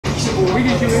We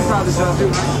get you inside the shop too.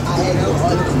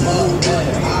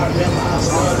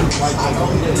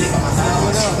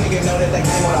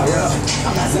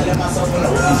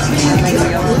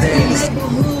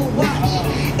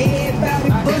 Everybody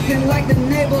bustin' like the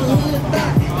neighborhood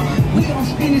thought. We gon'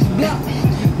 spin this block.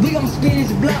 We gon' spin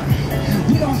this block.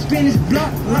 We gon' spin this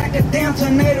block like a damn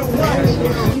tornado watch.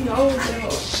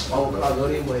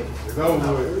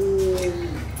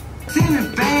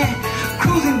 Ceiling fan,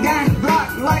 cruising down the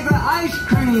block like an ice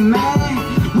cream man.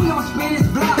 We gon' spin this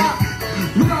block.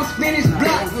 We gon' spin this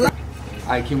block like.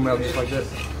 I keep them up just like that.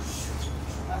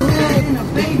 In a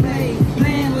baby,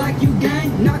 playing like you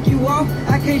gang, knock you off.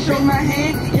 I can't show my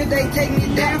hand. If they take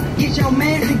me down, get your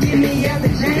man to get me out the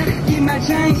jam. Get my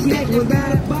chain snatched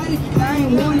without a body. I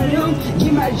ain't one of them.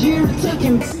 Get my jewelry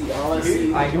tucking.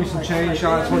 I give me some chain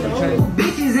shots. What's your chain?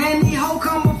 Bitches and these hoes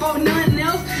come before nothing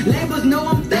else. Labels know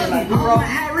I'm thugging. I'm a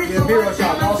Harry, so I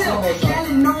tell myself.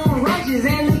 Cali know I'm righteous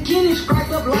and the Kenny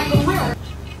striped up like a whip.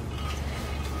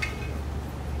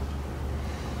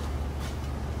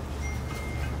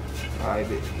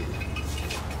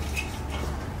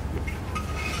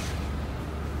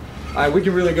 Alright, we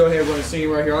can really go ahead and run a scene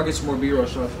right here. I'll get some more B-roll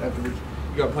shots afterwards.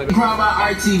 You gotta play that. Crowd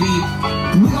by RTV.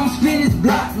 We gon' spin this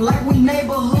block like we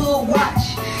neighborhood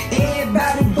watch.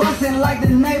 Everybody bustin' like the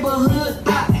neighborhood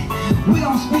thought. We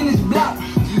gon' spin this block.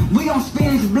 We gon'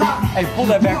 spin this block. Hey, pull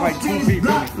that back like 2 feet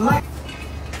from me. Like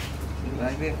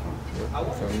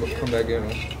come back in.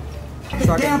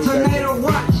 down tornado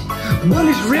watch.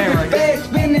 Bullets ripping fast,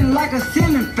 spinning like a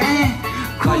ceiling fan.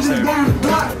 Cruising down the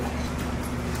block.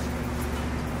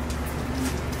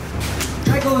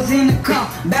 Draco's in the car,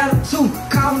 battle 2,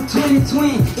 call him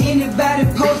 2020. Anybody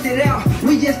post it out,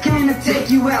 we just came to take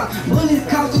you out. Bullets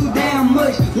cost too damn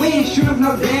much, we ain't shrimp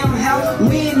no damn house.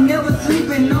 We ain't never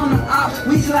sleeping on the ops,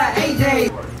 we slide 8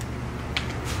 days.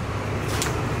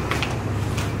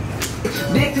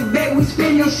 Back to back, we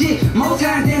spin your shit more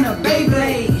times than a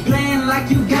Beyblade. Playing like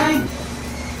you gang.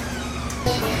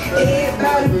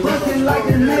 Everybody bustin' like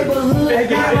the neighborhood. Hey,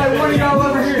 give me like one of y'all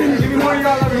over here. Give me one of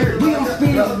y'all over here. We gon'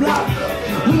 spin this block.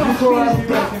 We gon' spin this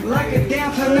block like a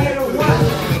damn tornado watch.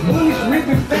 Bullets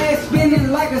ripping fast, spinning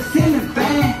like a ceiling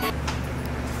fan.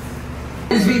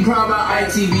 This be Crowd by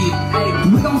ITV.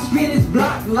 We gon' spin this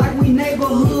block like we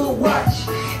neighborhood watch.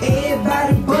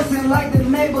 Everybody bustin' like the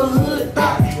neighborhood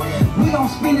thought. We gon'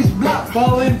 spin this block.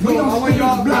 Fall in, we gon' spin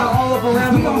this block. all up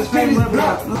around. We gon' spin this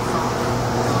block.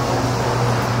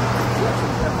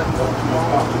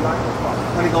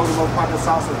 When he goes to go pop the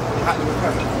salsa, hot with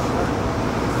pepper.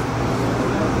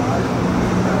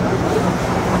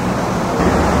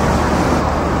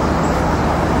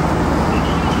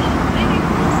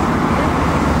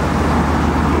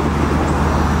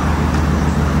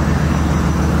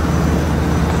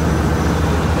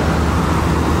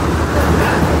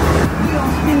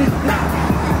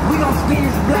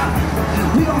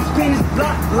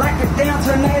 Like a damn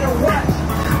tornado watch.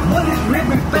 Bullets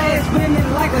ripping fast, spinning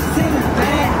like a ceiling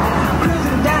fan.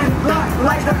 Cruising down the block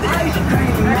like the ice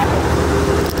cream man.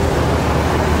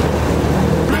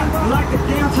 Like a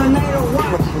damn tornado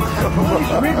watch.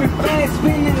 Bullets ripping fast,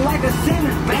 spinning like a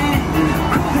ceiling fan.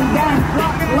 Cruising down the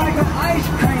block like an ice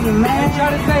cream man. Try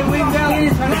to say we down.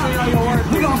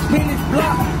 We gon' spin this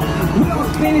block. We gon'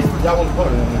 spin this Y'all want to put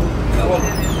it in there?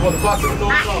 Want the box of the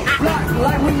block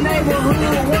like we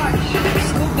neighborhood watch.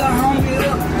 Scoop the homie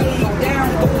up, yeah, down,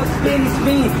 boy, spin.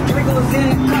 Draco's in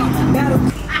the car, battle.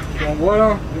 You want what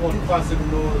on? You want the box of the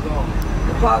noise on?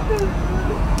 The pop. It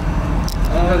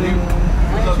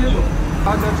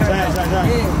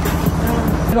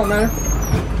don't matter.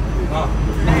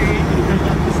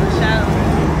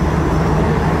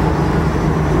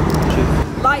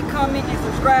 Like, comment, and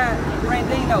subscribe,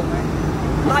 Brandino, man.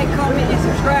 Like, comment, and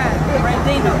subscribe,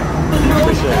 Brandino.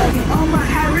 On my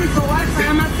Harry, so I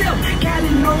find myself. Cali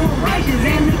know I'm righteous,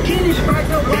 and the Kenny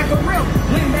striped up like a real.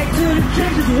 Went back to the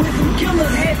trenches with some killers,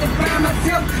 had to find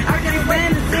myself. I can't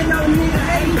stand to sit no nigga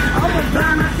hating, I'ma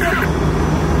find myself.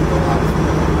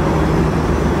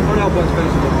 What else was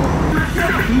Facebook?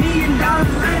 $1 million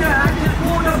later, I just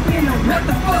pulled up in a what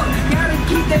the fuck. Gotta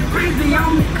keep that crazy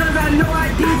on me, cause I know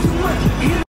I did too